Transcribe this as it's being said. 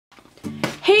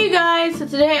Hey you guys, so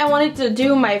today I wanted to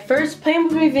do my first plan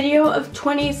with me video of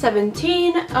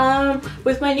 2017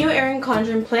 with my new Erin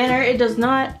Condren planner. It does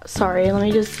not, sorry, let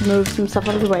me just move some stuff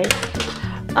out of the way.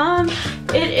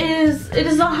 It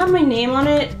does not have my name on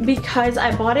it because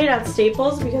I bought it at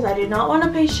Staples because I did not want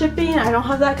to pay shipping. I don't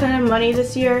have that kind of money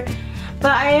this year, but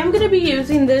I am going to be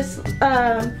using this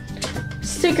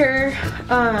sticker,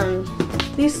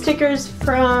 these stickers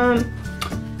from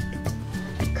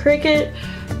Cricut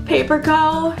Paper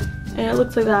Co, and it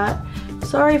looks like that.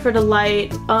 Sorry for the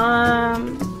light,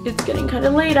 it's getting kind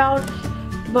of late out,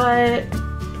 but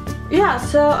yeah,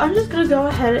 so I'm just gonna go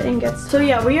ahead and get, so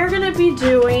yeah, we are gonna be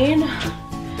doing,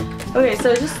 okay,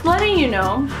 so just letting you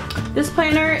know, this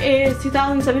planner is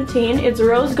 2017. It's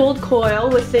rose gold coil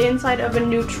with the inside of a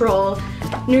neutral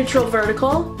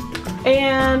vertical,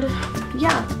 and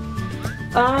yeah,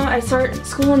 I start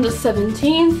school on the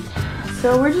 17th.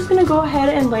 So we're just gonna go ahead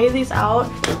and lay these out.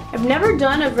 I've never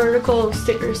done a vertical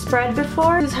sticker spread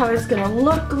before. This is how it's gonna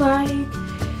look like.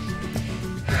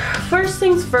 First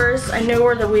things first, I know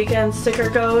where the weekend sticker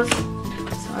goes,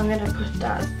 so I'm gonna put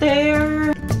that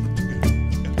there.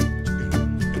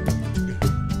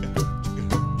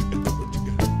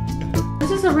 This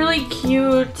is a really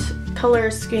cute color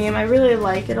scheme. I really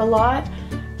like it a lot.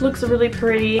 Looks really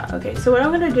pretty. Okay, so what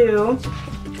I'm gonna do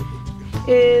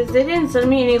is, they didn't send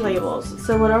me any labels,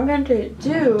 so what I'm going to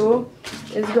do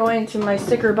is go into my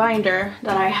sticker binder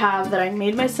that I have, that I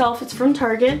made myself. It's from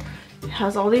Target. It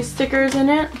has all these stickers in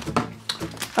it.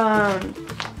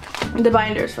 The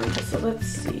binder's from this, so let's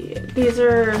see. These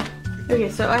are, okay,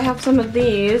 so I have some of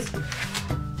these,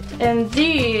 and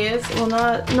these, well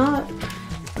not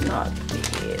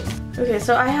these. Okay,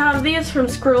 so I have these from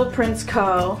Squirrel Prints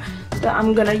Co. that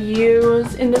I'm gonna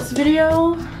use in this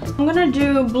video. I'm gonna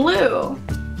do blue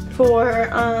for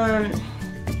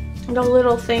the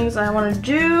little things I want to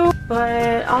do,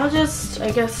 but I'll just,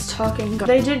 I guess, talk and go.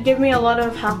 They did give me a lot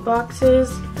of half boxes,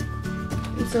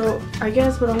 and so I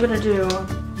guess what I'm gonna do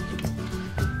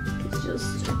is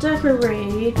just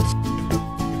decorate.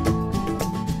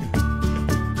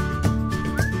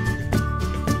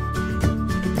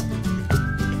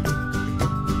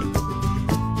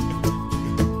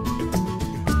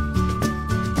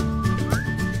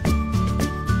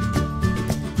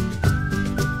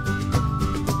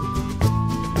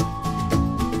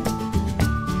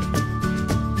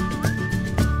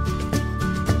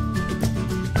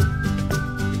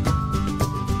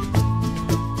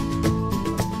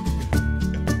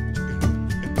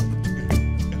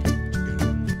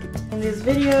 These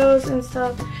videos and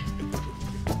stuff,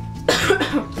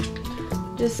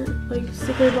 just like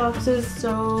sticker boxes,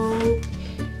 so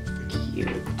cute.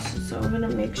 So I'm gonna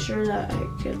make sure that I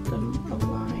get them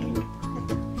aligned.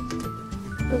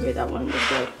 Okay, that one was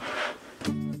good.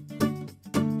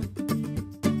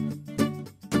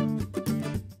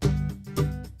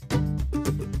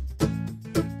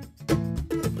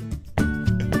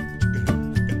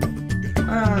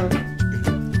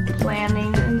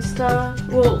 Planning and stuff.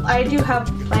 Well, I do have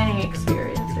planning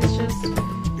experience. It's just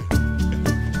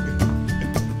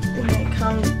when it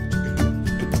comes.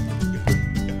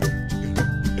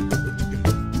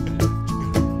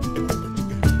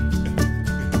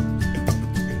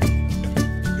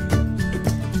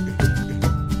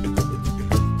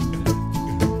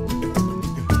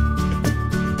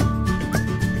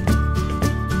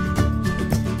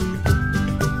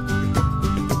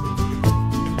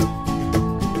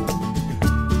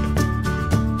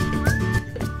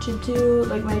 To do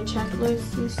like my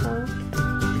checklist and stuff.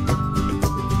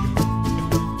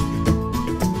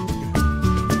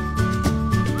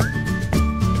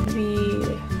 Be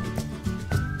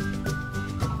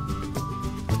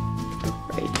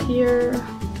right here.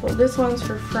 Well, this one's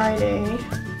for Friday.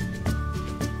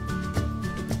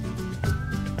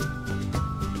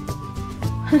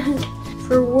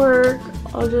 For work,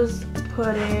 I'll just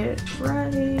put it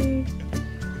right.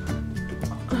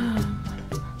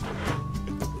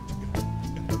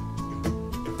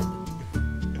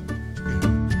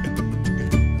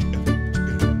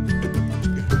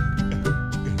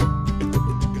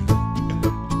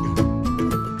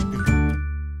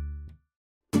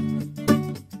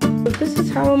 This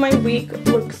is how my week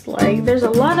looks like. There's a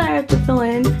lot I have to fill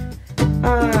in,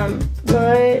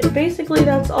 but basically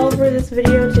that's all for this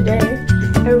video today.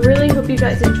 I really hope you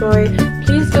guys enjoyed.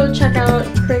 Please go check out